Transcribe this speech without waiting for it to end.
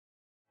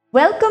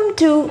Welcome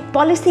to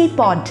Policy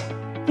Pod,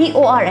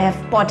 PORF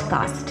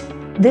podcast.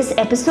 This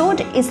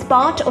episode is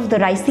part of the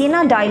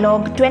Raisina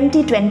Dialogue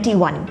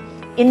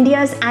 2021,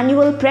 India's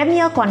annual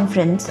premier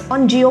conference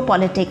on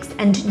geopolitics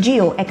and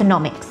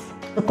geoeconomics.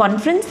 The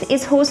conference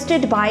is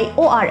hosted by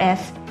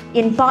ORF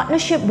in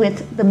partnership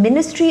with the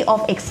Ministry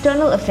of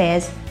External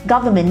Affairs,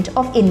 Government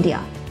of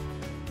India.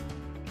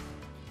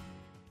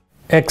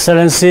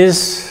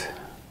 Excellencies,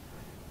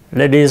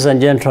 ladies and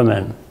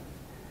gentlemen,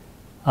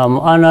 I'm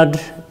honored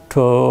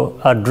to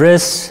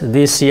address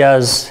this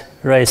year's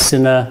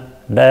Raisina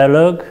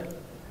Dialogue.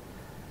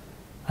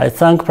 I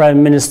thank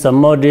Prime Minister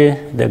Modi,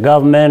 the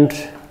Government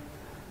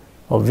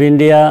of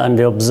India, and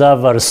the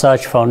Observer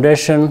Research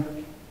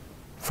Foundation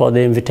for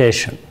the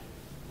invitation.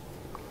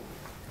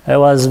 I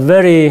was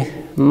very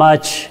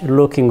much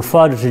looking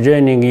forward to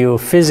joining you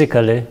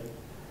physically,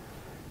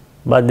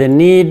 but the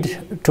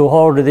need to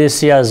hold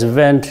this year's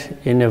event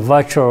in a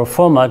virtual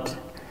format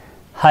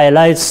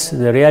highlights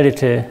the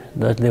reality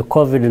that the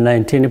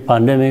COVID-19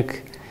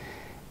 pandemic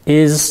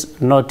is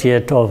not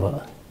yet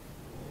over.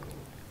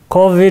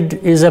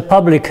 COVID is a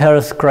public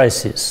health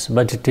crisis,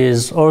 but it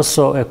is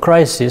also a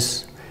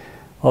crisis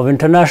of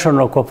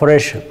international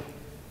cooperation.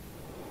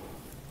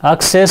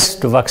 Access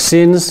to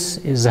vaccines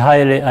is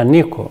highly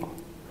unequal.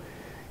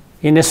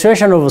 In a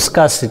situation of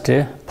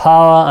scarcity,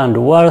 power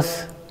and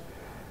wealth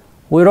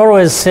will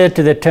always set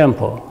the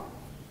tempo.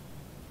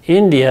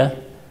 India,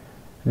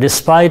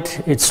 despite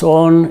its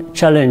own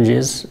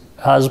challenges,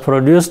 has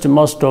produced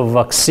most of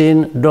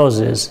vaccine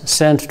doses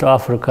sent to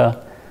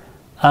Africa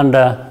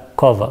under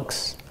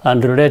COVAX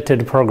and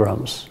related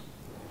programs.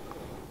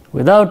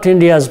 Without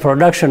India's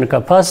production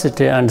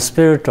capacity and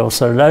spirit of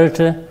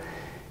solidarity,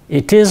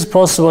 it is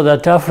possible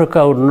that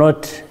Africa would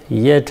not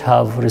yet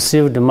have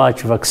received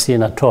much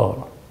vaccine at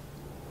all.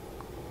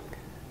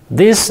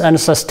 This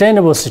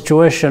unsustainable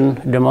situation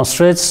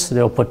demonstrates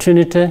the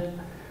opportunity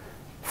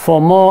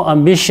for more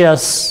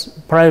ambitious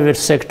private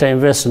sector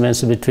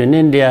investments between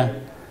India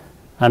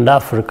and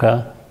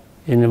Africa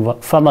in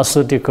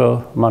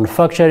pharmaceutical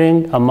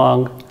manufacturing,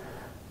 among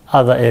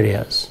other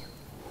areas.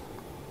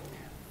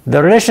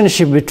 The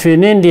relationship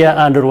between India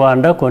and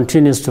Rwanda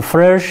continues to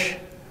flourish,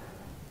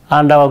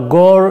 and our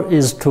goal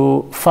is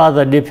to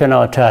further deepen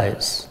our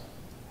ties.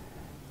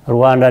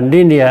 Rwanda and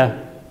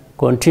India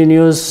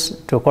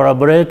continues to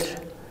collaborate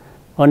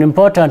on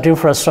important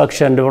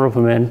infrastructure and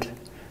development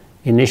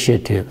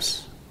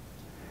initiatives.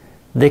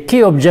 The key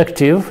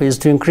objective is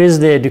to increase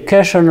the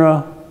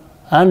educational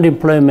and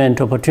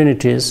employment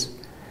opportunities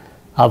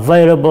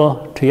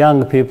available to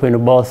young people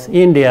in both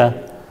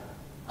India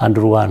and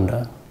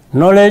Rwanda.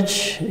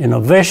 Knowledge,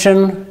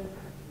 innovation,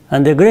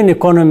 and the green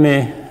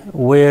economy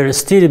will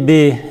still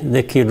be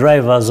the key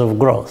drivers of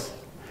growth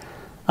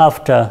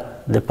after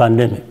the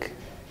pandemic.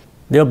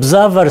 The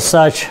Observer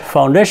Research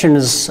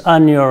Foundation's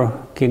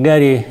annual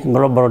Kigali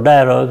Global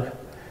Dialogue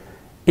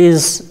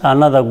is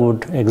another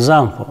good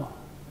example.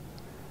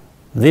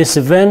 This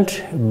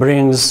event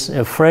brings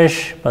a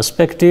fresh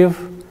perspective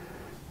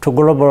to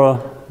global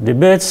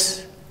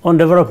debates on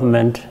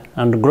development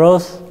and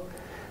growth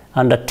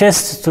and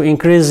attests to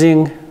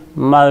increasing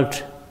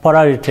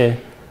multipolarity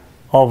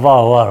of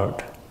our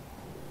world.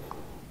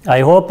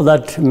 I hope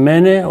that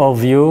many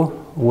of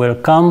you will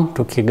come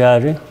to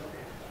Kigali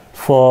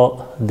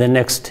for the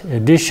next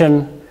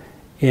edition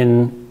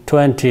in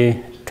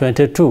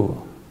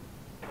 2022.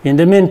 In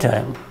the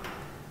meantime,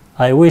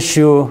 I wish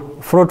you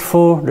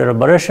fruitful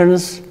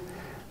deliberations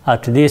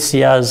at this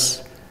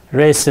year's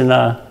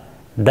Raisina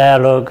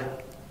Dialogue,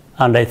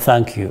 and I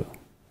thank you.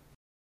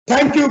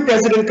 Thank you,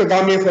 President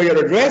Kagame, for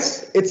your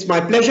address. It's my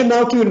pleasure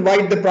now to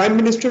invite the Prime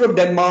Minister of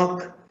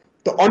Denmark,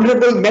 the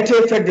Honorable Mette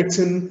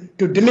Frederiksen,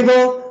 to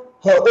deliver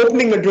her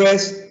opening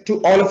address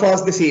to all of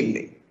us this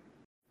evening.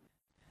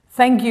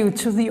 Thank you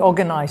to the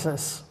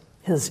organizers,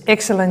 His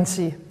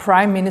Excellency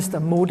Prime Minister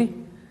Modi,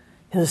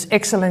 His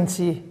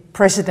Excellency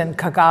President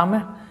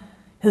Kagame,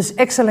 His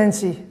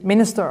Excellency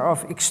Minister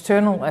of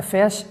External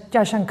Affairs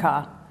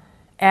Jaishankar,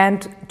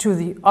 and to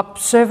the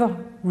Observer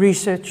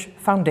Research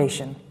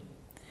Foundation.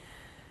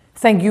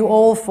 Thank you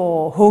all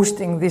for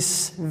hosting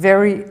this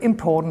very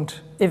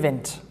important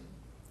event.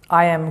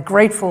 I am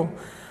grateful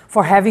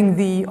for having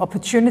the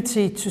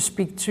opportunity to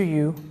speak to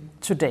you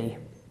today.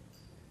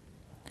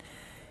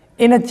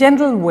 In a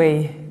gentle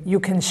way, you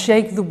can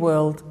shake the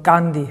world,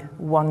 Gandhi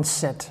once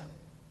said.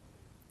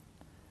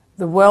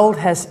 The world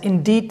has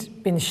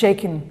indeed been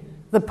shaken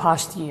the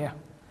past year.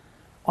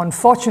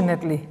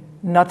 Unfortunately,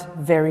 not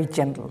very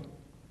gentle.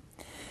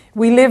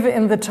 We live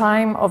in the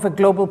time of a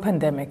global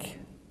pandemic.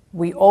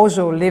 We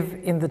also live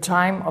in the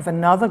time of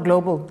another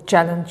global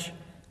challenge,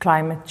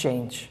 climate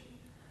change.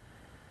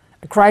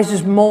 A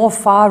crisis more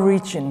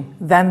far-reaching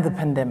than the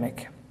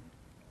pandemic.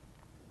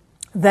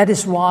 That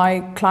is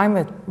why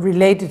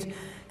climate-related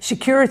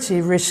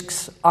security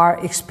risks are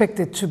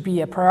expected to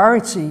be a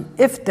priority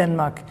if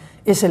Denmark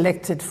is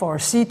elected for a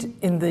seat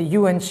in the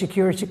UN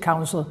Security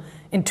Council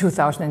in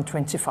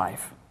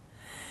 2025.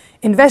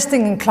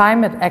 Investing in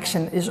climate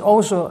action is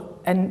also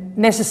a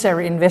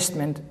necessary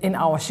investment in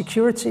our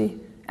security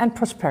and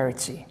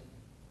prosperity.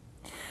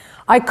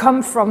 I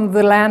come from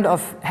the land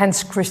of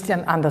Hans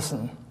Christian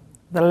Andersen,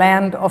 the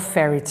land of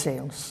fairy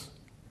tales.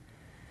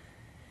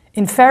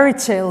 In fairy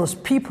tales,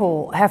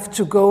 people have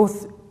to go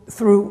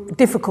through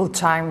difficult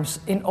times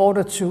in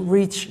order to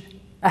reach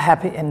a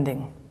happy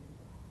ending.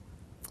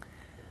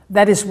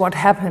 That is what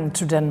happened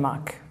to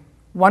Denmark.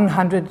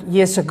 100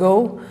 years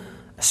ago,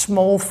 a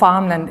small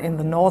farmland in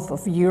the north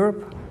of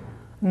Europe,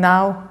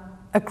 now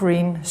a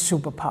green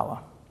superpower.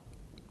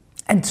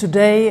 And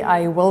today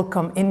I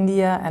welcome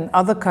India and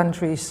other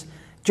countries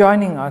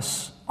joining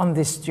us on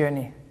this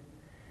journey.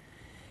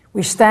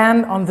 We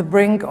stand on the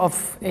brink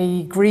of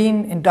a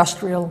green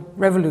industrial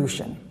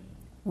revolution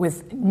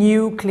with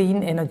new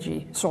clean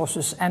energy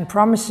sources and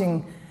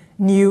promising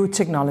new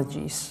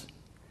technologies.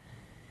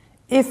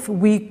 If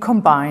we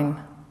combine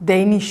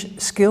Danish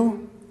skill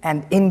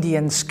and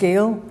Indian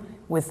scale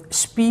with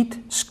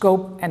speed,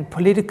 scope, and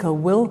political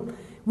will,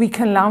 we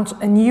can launch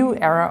a new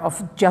era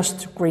of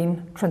just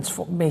green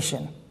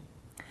transformation.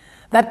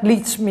 That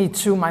leads me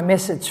to my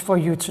message for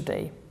you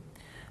today.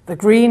 The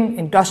green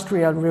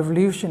industrial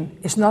revolution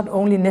is not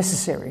only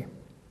necessary,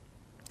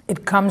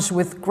 it comes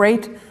with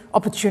great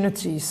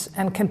opportunities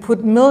and can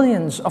put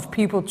millions of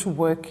people to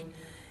work,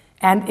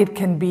 and it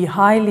can be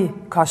highly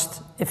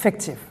cost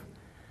effective.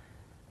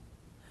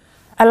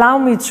 Allow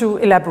me to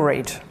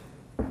elaborate.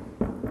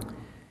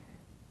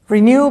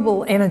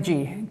 Renewable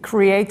energy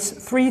creates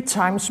 3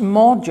 times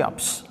more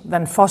jobs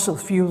than fossil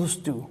fuels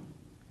do,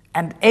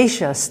 and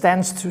Asia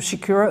stands to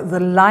secure the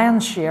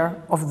lion's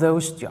share of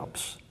those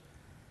jobs.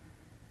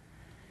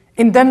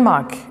 In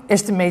Denmark,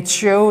 estimates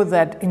show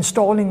that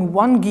installing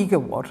 1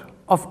 gigawatt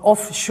of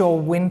offshore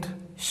wind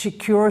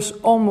secures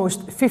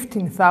almost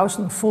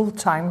 15,000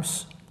 full-time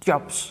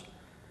jobs.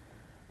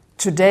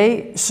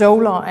 Today,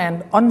 solar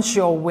and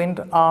onshore wind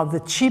are the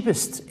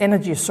cheapest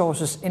energy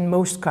sources in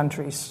most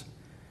countries.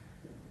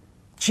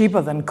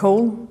 Cheaper than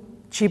coal,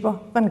 cheaper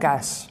than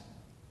gas.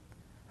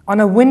 On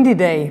a windy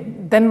day,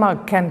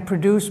 Denmark can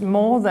produce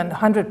more than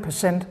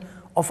 100%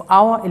 of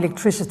our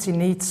electricity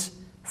needs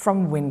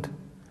from wind.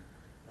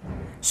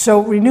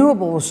 So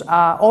renewables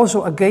are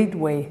also a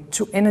gateway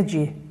to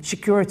energy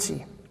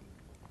security.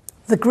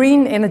 The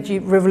green energy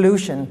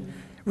revolution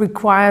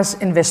requires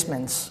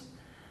investments.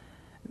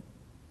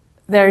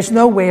 There is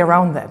no way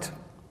around that,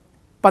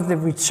 but the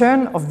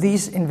return of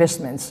these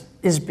investments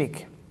is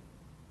big.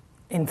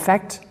 In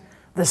fact,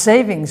 the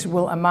savings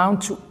will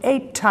amount to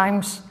 8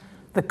 times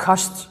the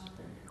cost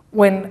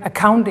when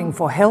accounting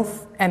for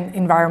health and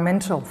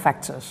environmental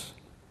factors.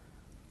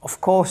 Of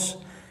course,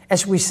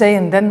 as we say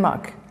in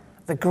Denmark,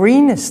 the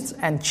greenest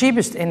and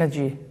cheapest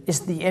energy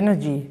is the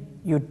energy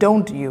you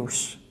don't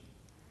use.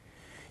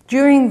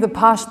 During the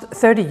past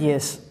 30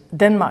 years,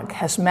 Denmark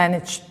has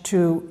managed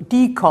to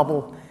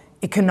decouple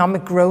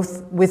economic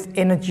growth with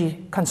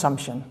energy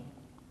consumption.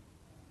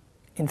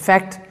 In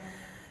fact,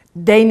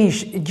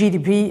 Danish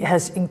GDP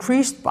has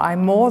increased by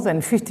more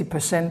than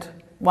 50%,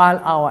 while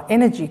our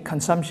energy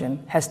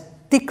consumption has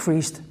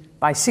decreased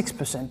by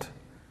 6%.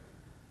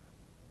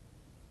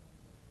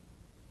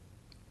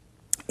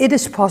 It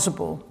is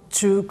possible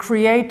to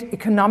create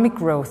economic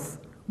growth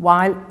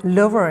while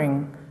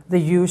lowering the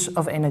use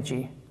of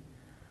energy.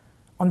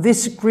 On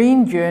this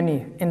green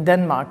journey in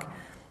Denmark,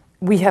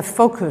 we have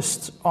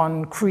focused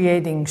on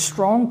creating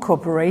strong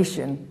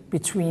cooperation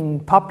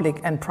between public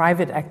and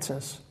private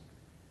actors.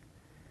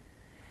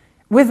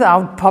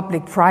 Without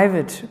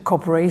public-private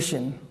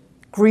cooperation,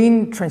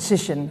 green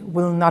transition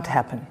will not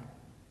happen.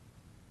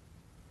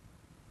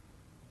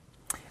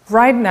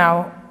 Right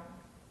now,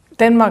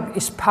 Denmark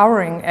is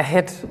powering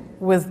ahead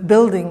with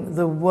building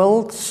the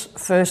world's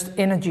first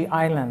energy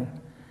island.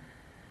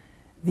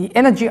 The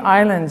energy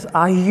islands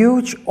are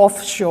huge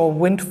offshore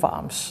wind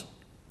farms,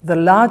 the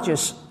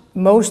largest,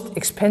 most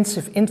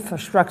expensive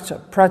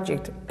infrastructure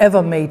project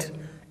ever made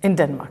in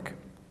Denmark.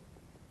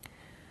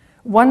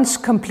 Once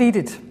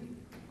completed,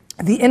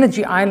 the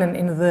energy island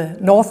in the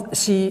North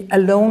Sea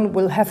alone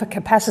will have a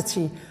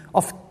capacity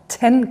of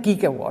 10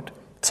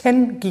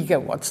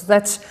 gigawatts.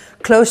 That's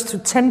close to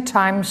 10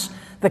 times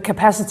the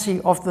capacity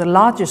of the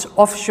largest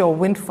offshore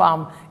wind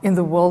farm in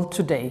the world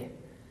today.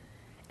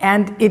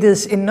 And it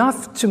is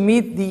enough to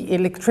meet the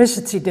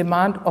electricity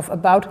demand of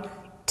about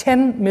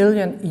 10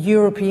 million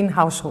European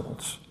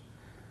households.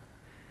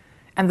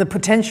 And the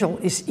potential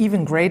is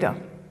even greater.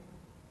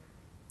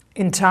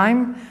 In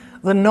time,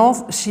 the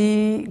North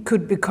Sea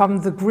could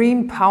become the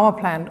green power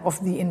plant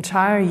of the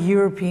entire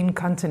European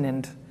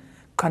continent,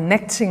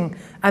 connecting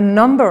a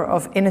number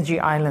of energy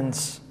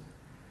islands.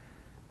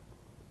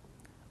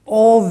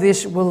 All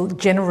this will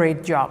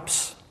generate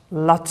jobs,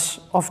 lots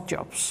of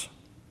jobs.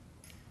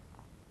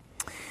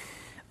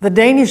 The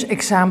Danish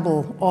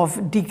example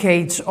of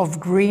decades of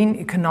green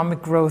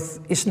economic growth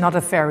is not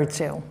a fairy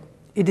tale.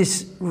 It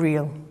is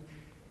real.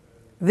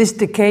 This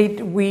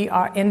decade, we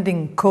are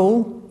ending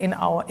coal in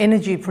our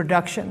energy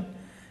production,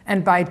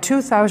 and by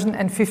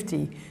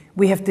 2050,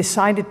 we have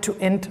decided to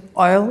end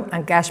oil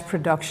and gas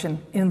production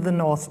in the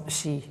North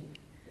Sea.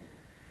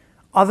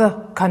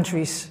 Other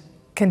countries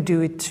can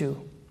do it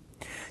too.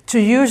 To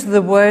use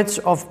the words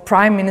of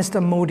Prime Minister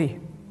Modi,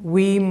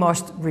 we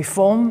must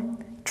reform,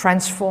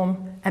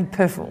 transform, and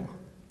perform.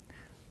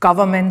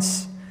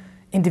 Governments,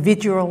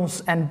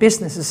 individuals, and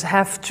businesses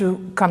have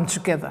to come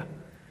together.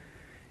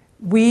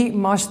 We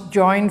must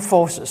join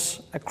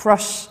forces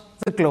across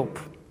the globe.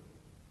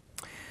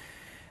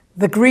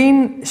 The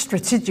Green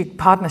Strategic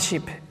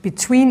Partnership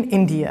between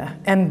India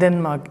and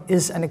Denmark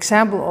is an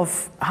example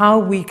of how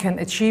we can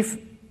achieve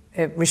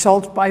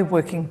results by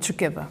working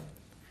together.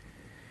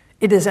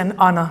 It is an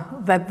honor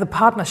that the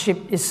partnership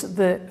is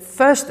the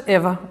first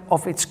ever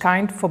of its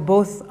kind for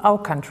both our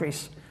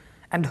countries,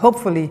 and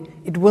hopefully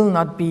it will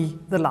not be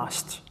the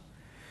last.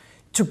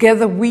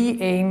 Together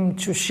we aim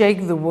to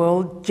shake the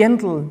world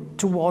gentle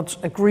towards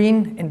a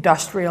green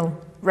industrial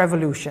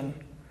revolution.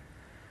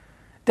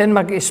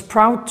 Denmark is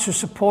proud to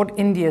support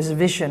India's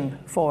vision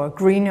for a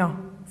greener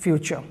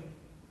future.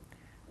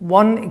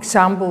 One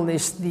example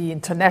is the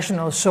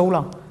International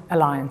Solar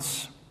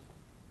Alliance.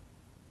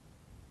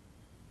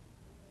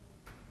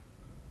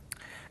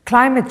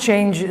 Climate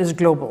change is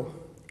global.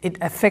 It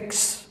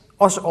affects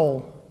us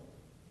all.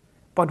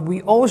 But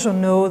we also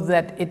know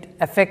that it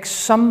affects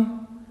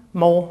some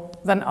more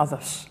than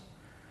others.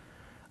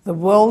 The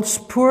world's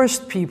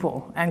poorest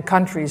people and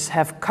countries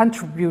have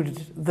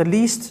contributed the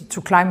least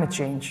to climate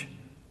change,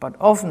 but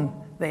often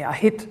they are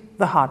hit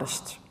the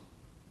hardest.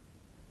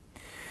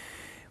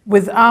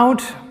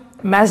 Without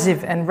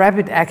massive and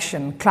rapid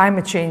action,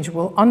 climate change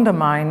will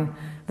undermine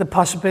the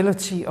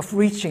possibility of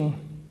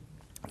reaching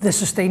the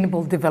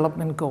Sustainable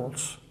Development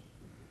Goals.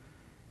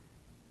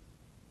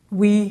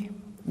 We,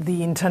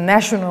 the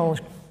international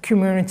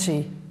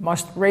community,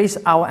 must raise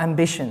our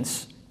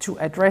ambitions to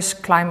address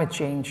climate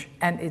change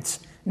and its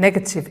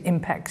negative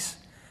impacts,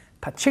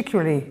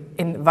 particularly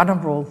in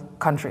vulnerable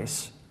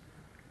countries.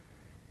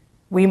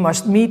 We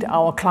must meet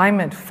our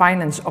climate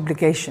finance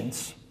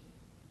obligations.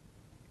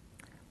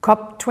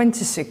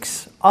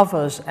 COP26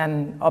 offers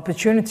an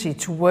opportunity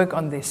to work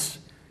on this.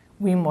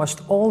 We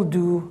must all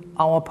do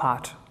our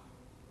part.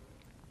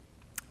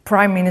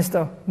 Prime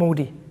Minister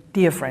Modi,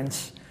 dear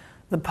friends,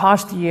 the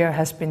past year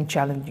has been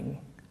challenging,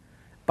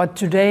 but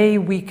today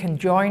we can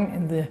join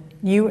in the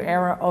new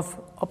era of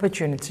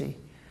opportunity.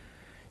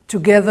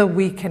 Together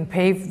we can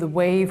pave the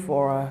way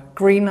for a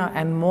greener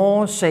and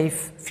more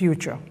safe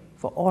future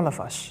for all of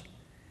us.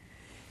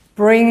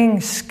 Bringing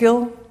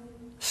skill,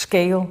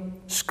 scale,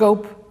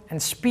 scope,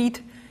 and speed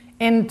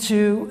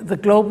into the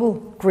global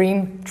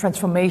green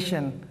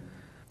transformation.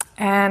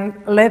 And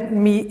let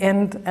me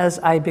end as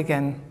I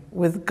began,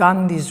 with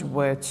Gandhi's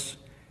words: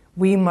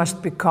 we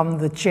must become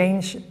the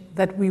change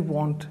that we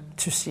want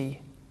to see.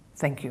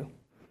 Thank you.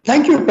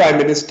 Thank you, Prime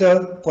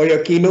Minister, for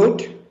your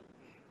keynote.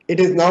 It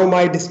is now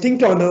my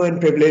distinct honor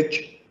and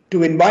privilege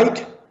to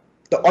invite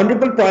the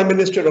Honorable Prime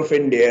Minister of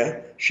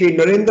India, Shri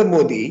Narendra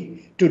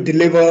Modi, to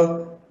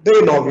deliver the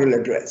inaugural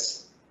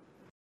address.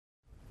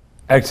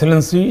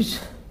 Excellencies,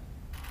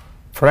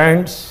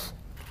 friends,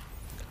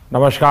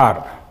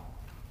 Namaskar.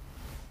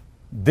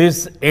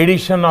 This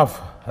edition of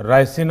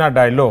Raisina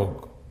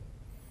Dialogue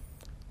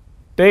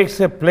takes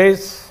a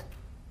place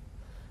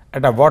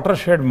at a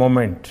watershed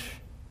moment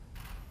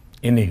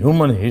in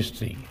human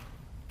history.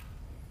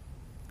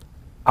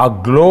 A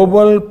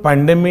global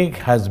pandemic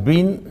has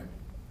been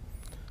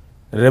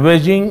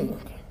ravaging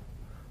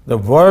the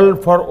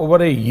world for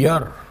over a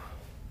year.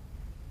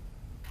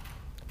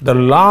 The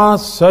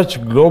last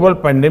such global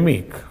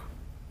pandemic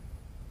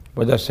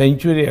was a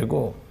century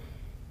ago.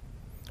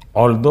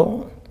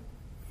 Although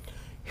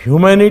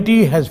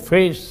humanity has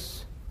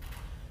faced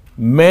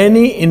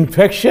many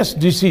infectious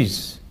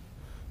diseases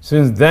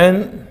since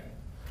then,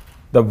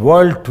 the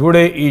world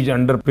today is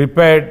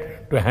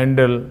underprepared to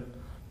handle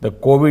the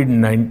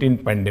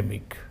COVID-19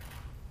 pandemic.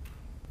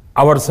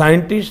 Our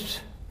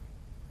scientists,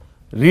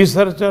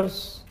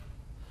 researchers,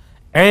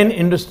 and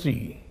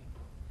industry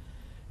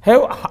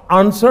have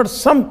answered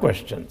some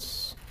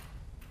questions.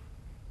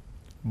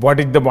 What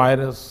is the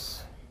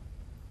virus?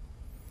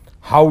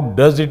 How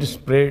does it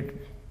spread?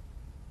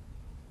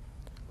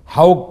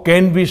 How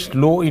can we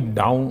slow it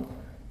down?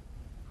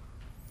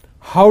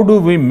 How do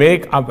we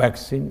make a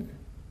vaccine?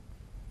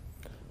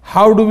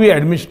 How do we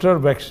administer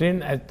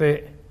vaccine at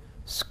a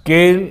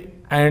scale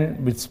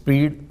and with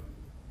speed?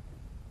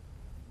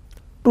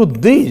 To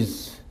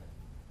these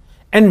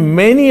and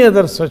many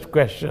other such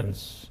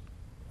questions,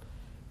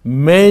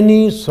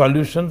 many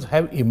solutions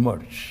have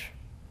emerged.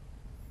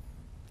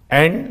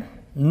 And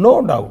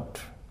no doubt,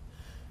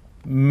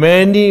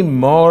 many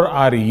more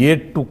are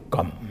yet to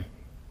come.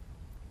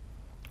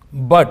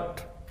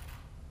 But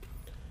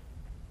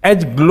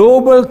as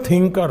global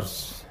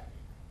thinkers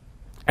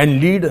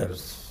and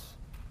leaders,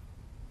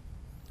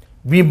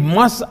 we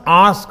must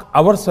ask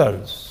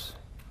ourselves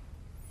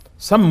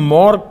some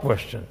more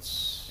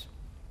questions.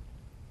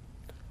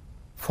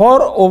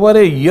 For over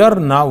a year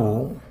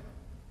now,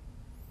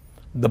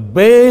 the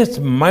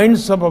best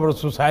minds of our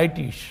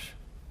societies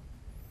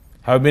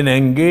have been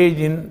engaged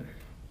in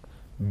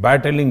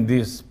battling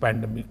this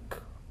pandemic.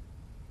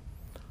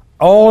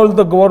 All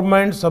the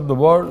governments of the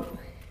world,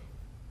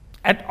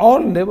 at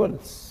all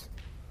levels,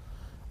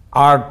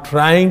 are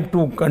trying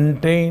to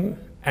contain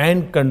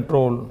and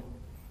control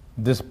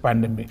this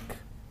pandemic.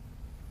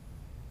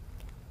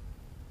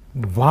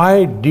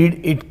 Why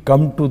did it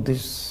come to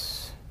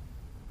this?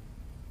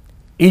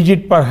 Is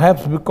it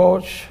perhaps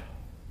because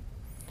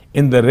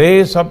in the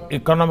race of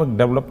economic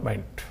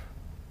development,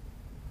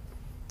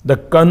 the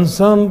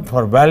concern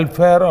for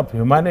welfare of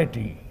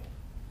humanity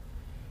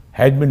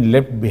has been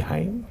left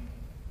behind?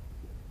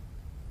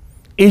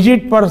 Is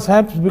it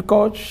perhaps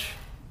because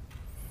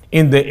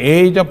in the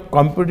age of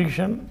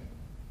competition,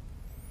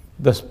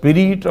 the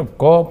spirit of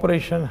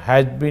cooperation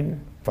has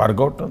been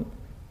forgotten?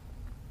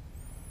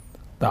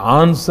 The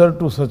answer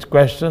to such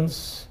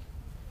questions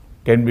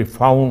can be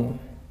found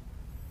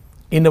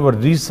in our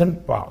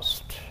recent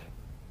past.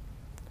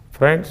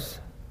 Friends,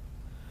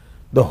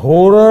 the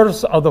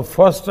horrors of the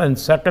First and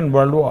Second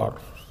World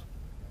Wars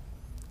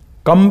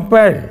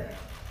compelled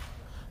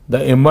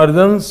the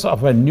emergence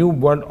of a new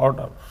world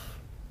order.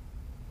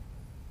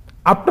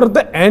 After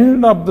the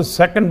end of the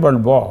Second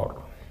World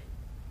War,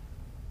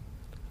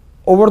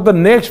 over the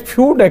next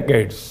few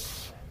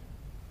decades,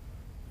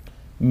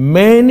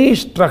 many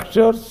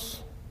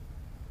structures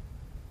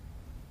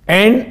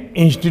and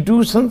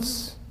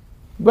institutions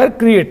were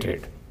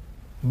created.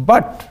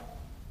 But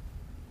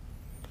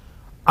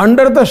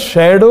under the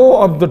shadow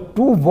of the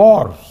two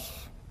wars,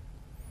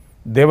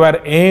 they were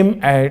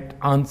aimed at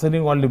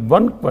answering only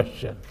one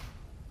question: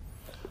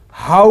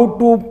 how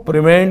to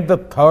prevent the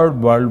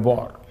Third World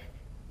War.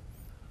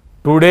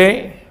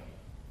 Today,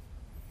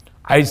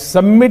 I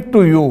submit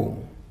to you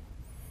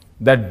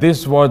that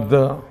this was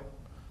the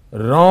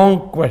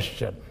wrong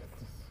question.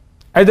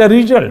 As a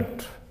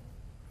result,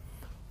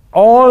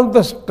 all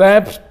the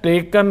steps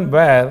taken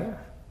were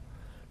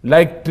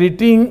like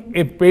treating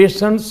a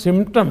patient's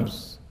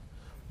symptoms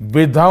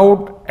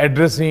without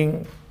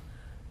addressing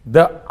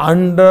the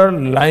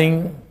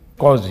underlying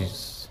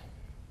causes.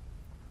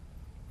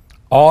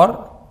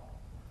 Or,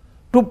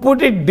 to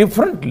put it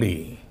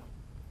differently,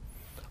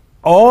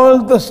 all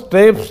the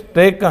steps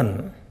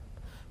taken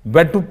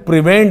were to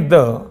prevent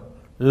the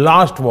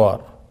last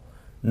war,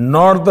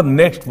 not the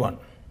next one.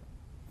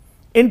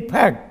 In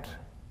fact,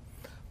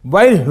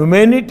 while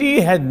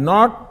humanity had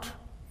not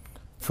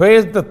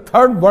faced the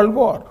Third World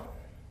War,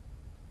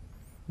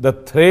 the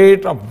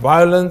threat of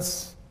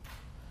violence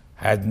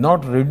has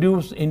not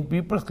reduced in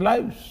people's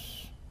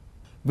lives.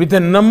 With a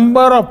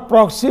number of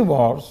proxy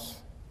wars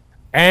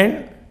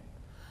and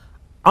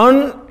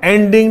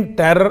unending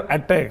terror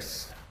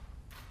attacks,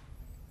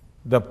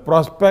 the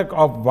prospect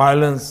of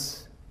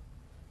violence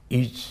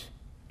is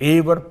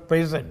ever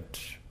present.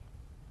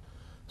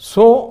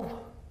 So,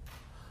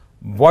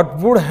 what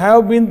would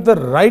have been the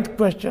right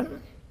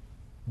question?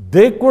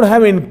 They could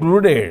have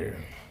included,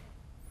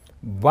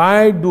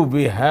 why do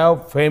we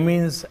have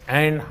famines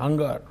and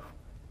hunger?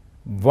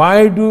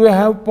 Why do we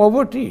have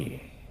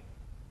poverty?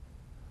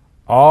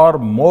 Or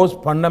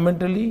most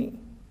fundamentally,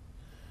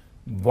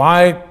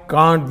 why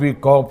can't we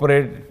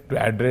cooperate to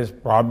address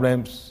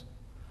problems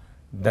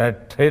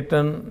that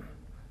threaten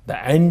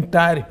the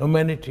entire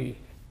humanity?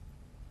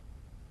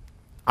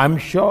 I'm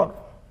sure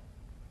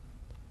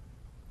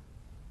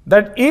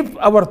that if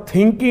our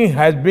thinking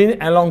has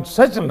been along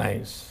such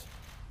lines,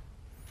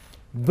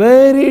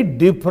 very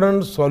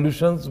different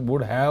solutions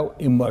would have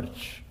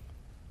emerged.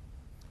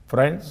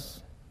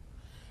 Friends,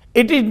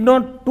 it is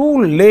not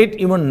too late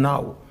even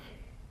now.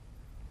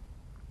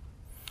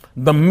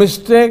 The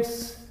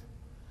mistakes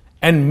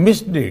and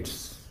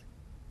misdeeds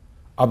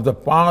of the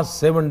past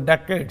 7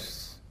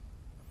 decades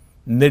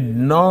need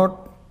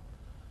not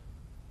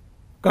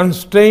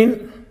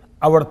constrain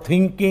our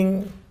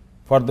thinking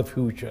for the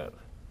future.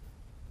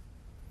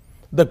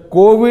 The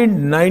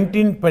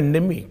COVID-19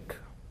 pandemic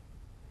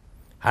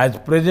has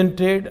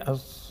presented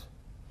us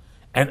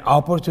an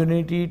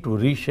opportunity to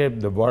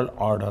reshape the world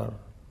order,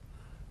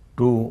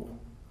 to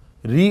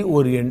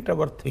reorient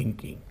our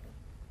thinking.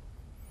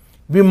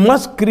 We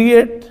must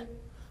create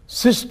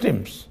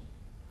systems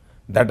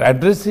that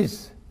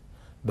addresses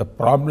the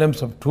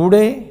problems of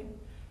today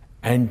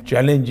and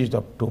challenges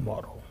of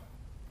tomorrow.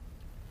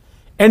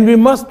 And we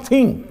must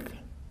think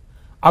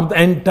of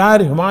the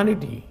entire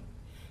humanity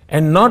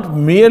and not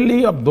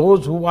merely of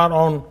those who are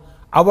on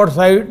our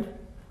side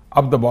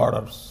of the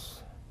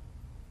borders.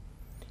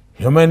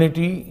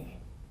 Humanity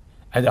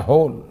as a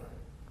whole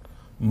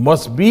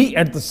must be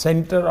at the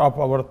center of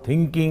our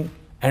thinking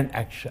and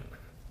action.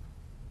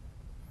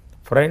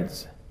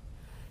 Friends,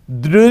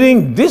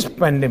 during this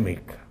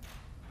pandemic,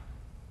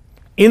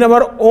 in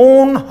our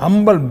own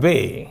humble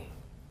way,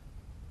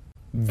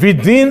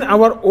 within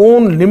our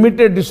own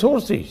limited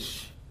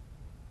resources,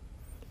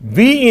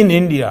 we in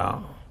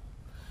India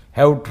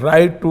have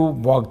tried to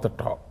walk the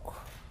talk.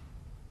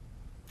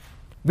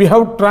 We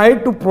have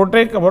tried to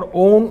protect our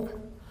own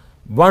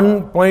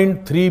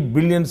 1.3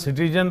 billion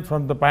citizens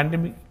from the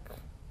pandemic.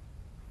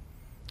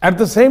 At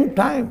the same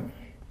time,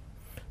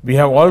 we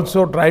have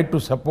also tried to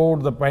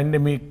support the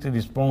pandemic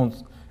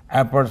response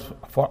efforts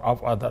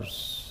of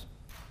others.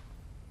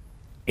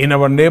 In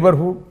our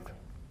neighborhood,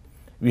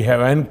 we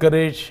have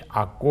encouraged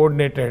a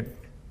coordinated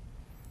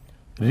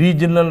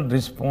regional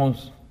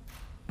response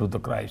to the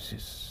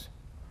crisis.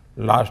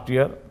 Last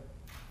year,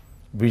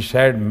 we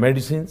shared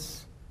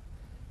medicines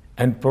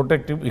and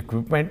protective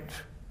equipment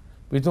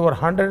with over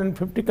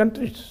 150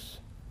 countries.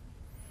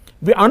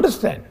 We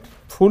understand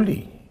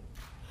fully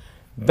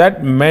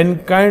that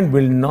mankind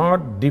will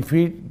not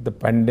defeat the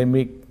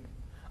pandemic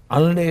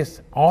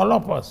unless all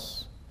of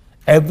us,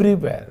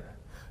 everywhere,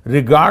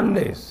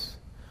 regardless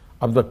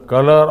of the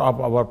color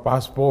of our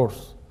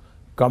passports,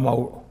 come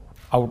out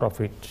of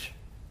it.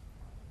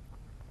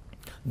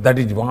 That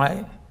is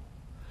why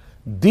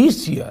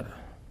this year,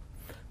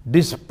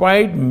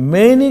 despite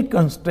many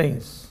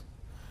constraints,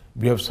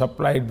 we have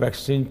supplied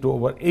vaccine to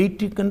over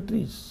 80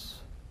 countries.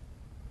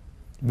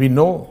 We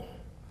know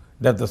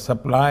that the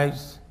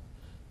supplies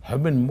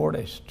have been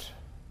modest.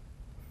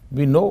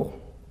 We know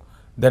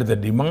that the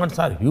demands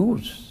are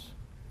huge.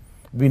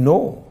 We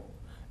know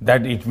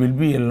that it will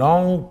be a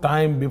long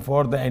time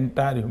before the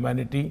entire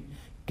humanity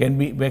can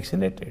be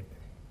vaccinated.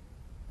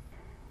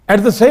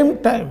 At the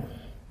same time,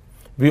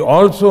 we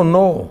also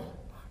know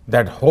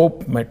that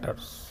hope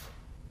matters.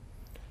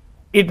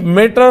 It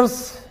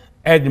matters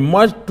as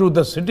much to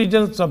the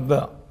citizens of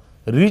the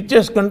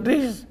richest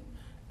countries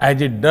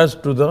as it does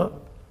to the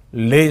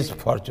less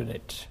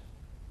fortunate.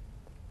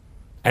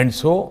 And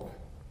so,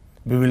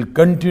 we will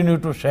continue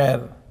to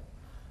share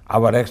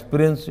our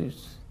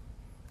experiences,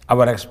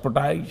 our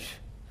expertise,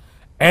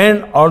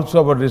 and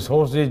also our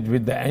resources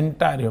with the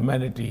entire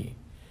humanity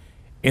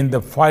in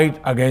the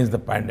fight against the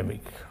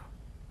pandemic.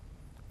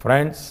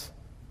 Friends,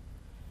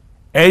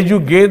 as you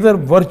gather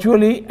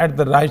virtually at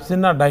the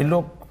Raisina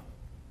Dialogue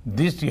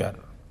this year,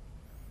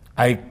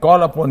 I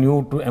call upon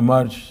you to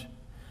emerge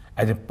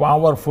as a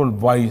powerful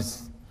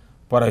voice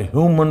for a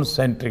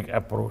human-centric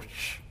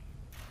approach.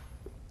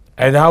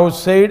 As I have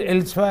said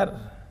elsewhere,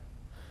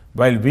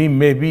 while we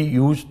may be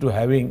used to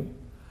having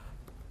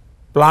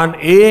plan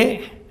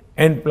A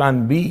and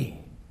plan B,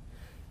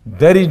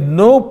 there is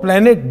no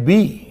planet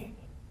B,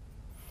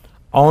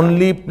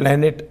 only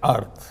planet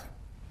Earth.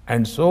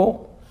 And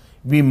so,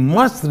 we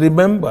must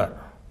remember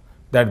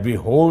that we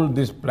hold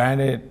this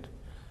planet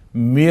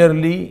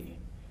merely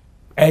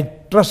as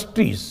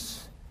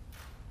trustees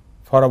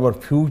for our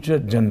future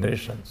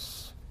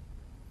generations.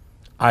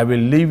 I will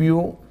leave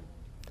you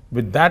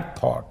with that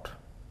thought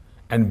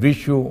and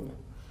wish you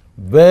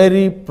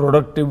very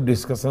productive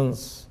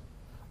discussions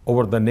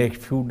over the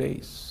next few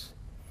days.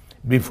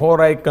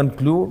 Before I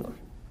conclude,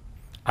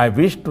 I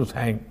wish to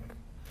thank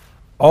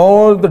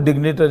all the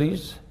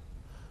dignitaries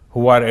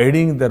who are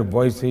adding their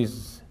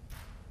voices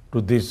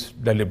to these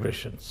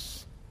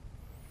deliberations.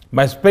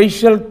 My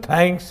special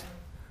thanks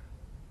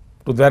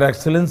to their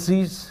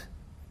excellencies,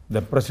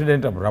 the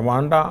President of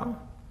Rwanda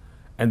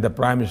and the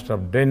Prime Minister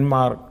of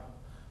Denmark,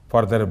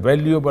 for their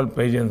valuable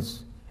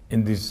presence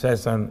in this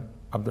session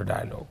of the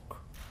dialogue.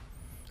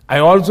 I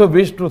also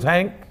wish to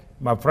thank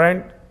my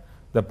friend,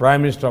 the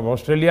Prime Minister of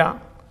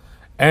Australia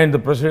and the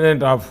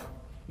President of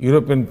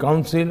European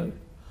Council,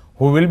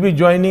 who will be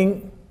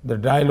joining the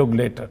dialogue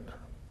later.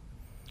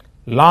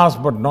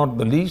 Last but not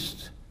the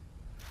least,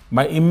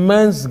 my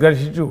immense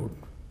gratitude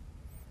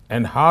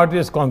and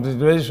heartiest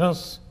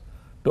congratulations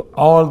to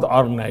all the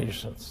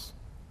organizations.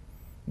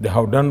 They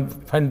have done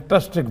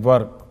fantastic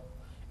work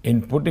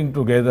in putting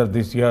together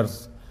this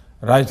year's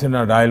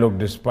Raisina Dialogue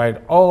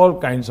despite all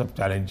kinds of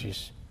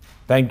challenges.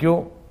 Thank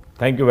you.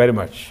 Thank you very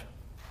much.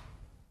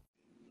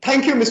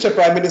 Thank you, Mr.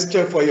 Prime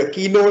Minister, for your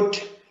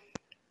keynote.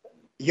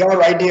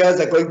 Your ideas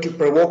are going to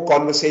provoke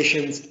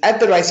conversations at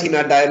the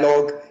Raisina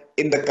Dialogue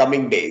in the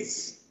coming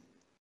days.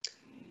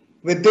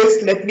 With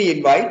this, let me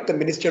invite the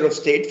Minister of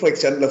State for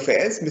External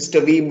Affairs,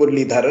 Mr. V.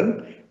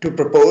 Muralidharan, to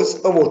propose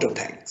a vote of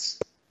thanks.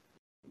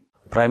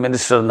 Prime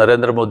Minister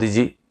Narendra Modi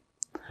ji,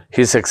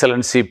 His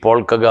Excellency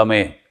Paul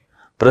Kagame,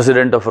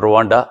 President of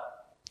Rwanda,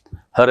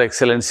 Her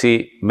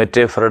Excellency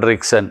Mette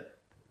Frederiksen,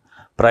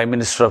 Prime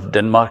Minister of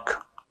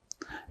Denmark,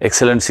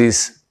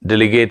 Excellencies,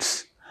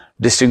 delegates,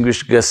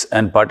 distinguished guests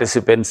and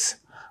participants,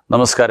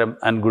 Namaskaram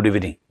and good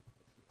evening.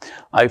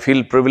 I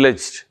feel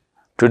privileged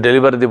to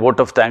deliver the vote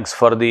of thanks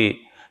for the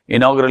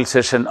inaugural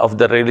session of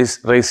the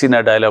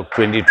Raisina Dialogue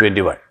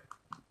 2021.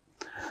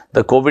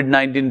 The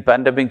COVID-19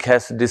 pandemic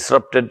has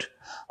disrupted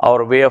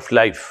our way of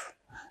life,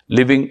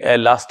 leaving a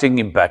lasting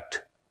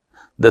impact.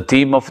 The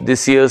theme of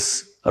this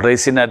year's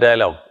Raisina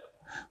Dialogue,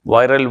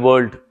 Viral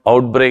World,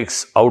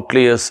 Outbreaks,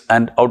 Outliers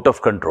and Out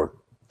of Control,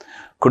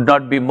 could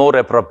not be more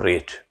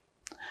appropriate.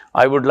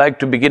 I would like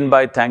to begin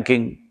by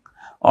thanking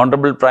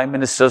Honorable Prime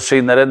Minister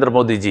Shri Narendra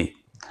Modi ji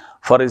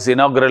for his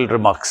inaugural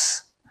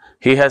remarks.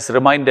 He has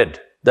reminded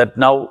that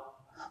now,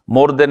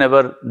 more than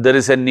ever, there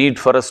is a need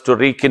for us to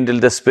rekindle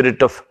the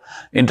spirit of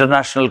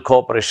international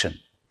cooperation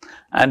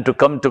and to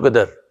come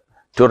together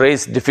to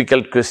raise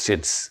difficult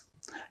questions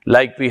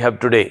like we have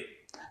today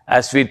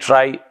as we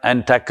try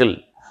and tackle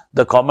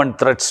the common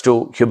threats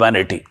to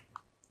humanity.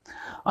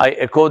 I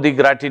echo the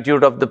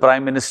gratitude of the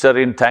Prime Minister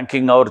in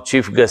thanking our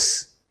chief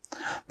guests,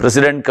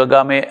 President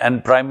Kagame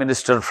and Prime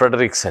Minister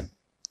Frederiksen,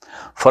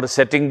 for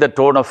setting the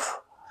tone of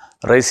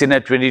Raisina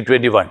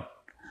 2021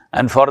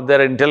 and for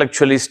their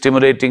intellectually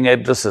stimulating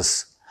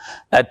addresses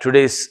at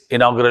today's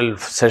inaugural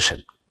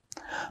session.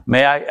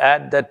 May I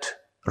add that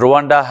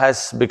Rwanda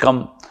has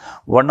become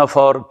one of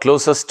our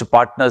closest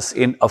partners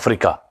in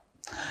Africa.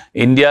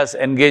 India's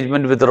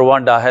engagement with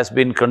Rwanda has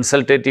been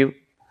consultative,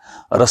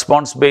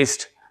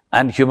 response-based,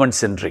 and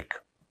human-centric.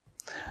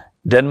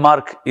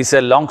 Denmark is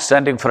a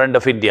long-standing friend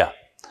of India,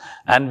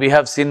 and we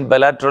have seen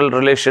bilateral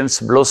relations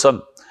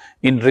blossom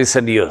in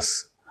recent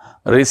years.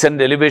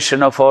 Recent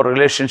elevation of our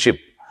relationship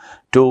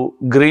to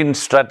Green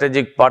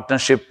Strategic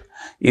Partnership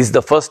is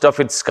the first of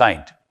its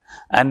kind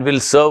and will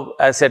serve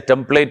as a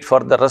template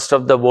for the rest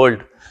of the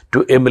world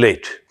to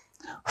emulate.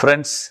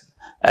 Friends,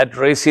 at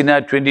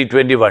Raisina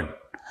 2021,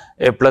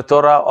 a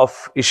plethora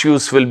of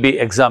issues will be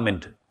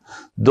examined,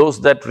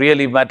 those that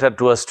really matter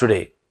to us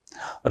today,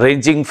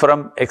 ranging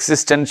from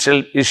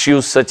existential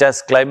issues such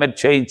as climate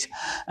change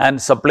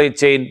and supply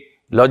chain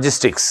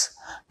logistics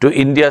to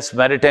India's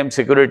maritime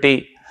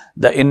security,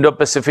 the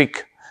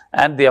Indo-Pacific,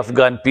 and the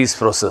Afghan peace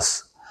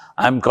process.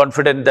 I am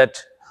confident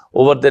that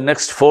over the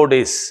next 4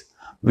 days,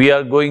 we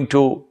are going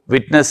to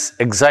witness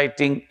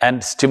exciting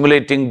and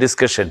stimulating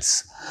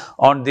discussions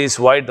on these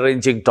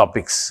wide-ranging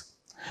topics.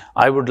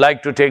 I would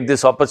like to take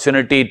this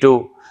opportunity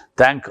to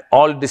thank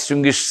all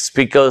distinguished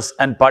speakers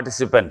and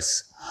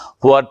participants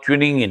who are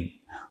tuning in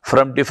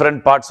from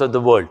different parts of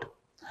the world.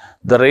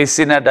 The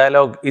Raisina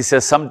Dialogue is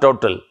a sum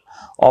total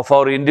of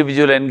our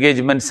individual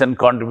engagements and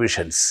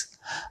contributions.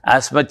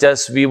 As much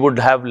as we would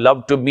have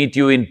loved to meet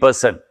you in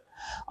person,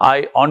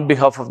 I, on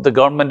behalf of the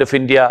Government of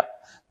India,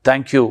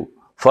 thank you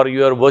for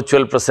your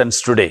virtual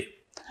presence today.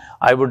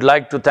 I would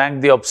like to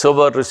thank the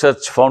Observer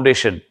Research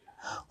Foundation,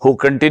 who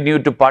continue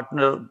to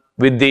partner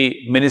with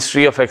the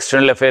Ministry of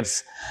External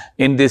Affairs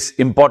in this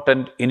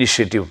important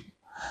initiative.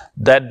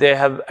 That they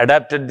have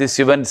adapted this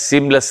event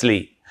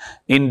seamlessly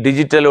in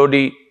digital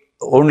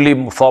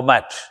only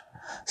format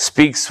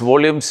speaks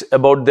volumes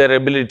about their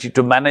ability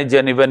to manage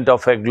an event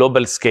of a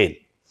global scale.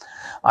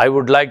 I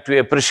would like to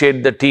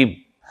appreciate the team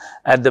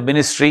at the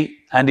Ministry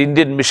and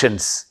Indian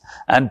missions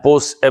and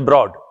posts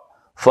abroad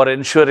for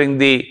ensuring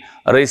the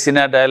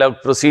Raisina Dialogue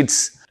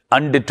proceeds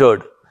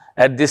undeterred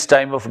at this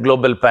time of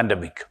global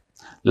pandemic.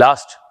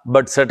 Last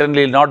but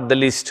certainly not the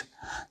least,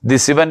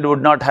 this event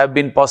would not have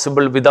been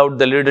possible without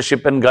the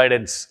leadership and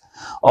guidance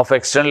of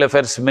External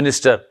Affairs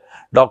Minister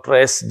Dr.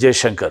 S.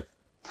 Jaishankar.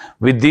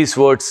 With these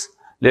words,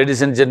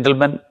 ladies and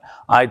gentlemen,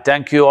 I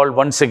thank you all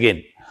once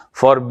again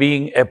for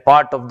being a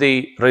part of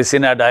the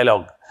Raisina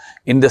Dialogue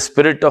in the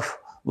spirit of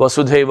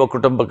Vasudhaiva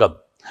Kutumbakam,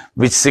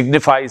 which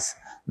signifies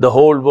the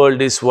whole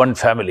world is one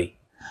family.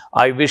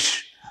 I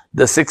wish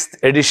the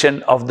 6th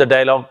edition of the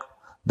dialogue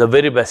the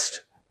very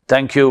best.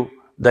 Thank you.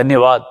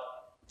 Dhanyavad.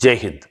 Jai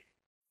Hind.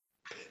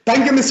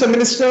 Thank you, Mr.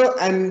 Minister,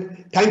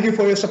 and thank you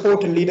for your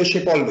support and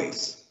leadership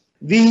always.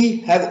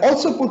 We have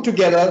also put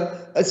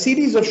together a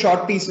series of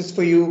short pieces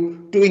for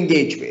you to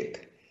engage with.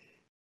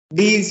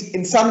 These,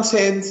 in some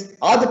sense,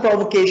 are the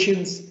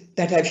provocations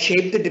that have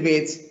shaped the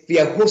debates we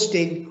are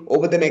hosting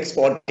over the next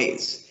 4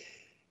 days.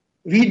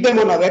 Read them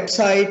on our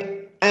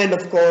website, and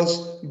of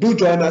course, do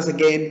join us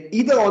again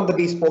either on the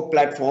Bespoke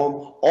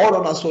platform or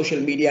on our social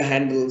media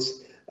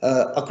handles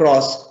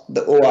across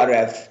the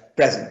ORF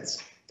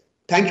presence.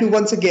 Thank you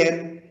once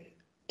again.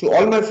 To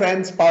all my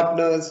friends,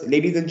 partners,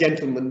 ladies and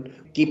gentlemen,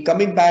 keep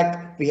coming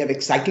back. We have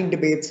exciting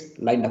debates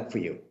lined up for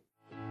you.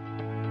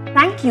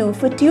 Thank you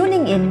for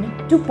tuning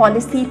in to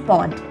Policy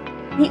Pod,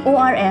 the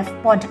ORF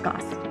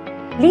podcast.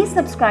 Please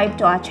subscribe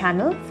to our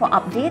channel for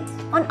updates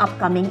on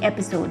upcoming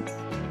episodes.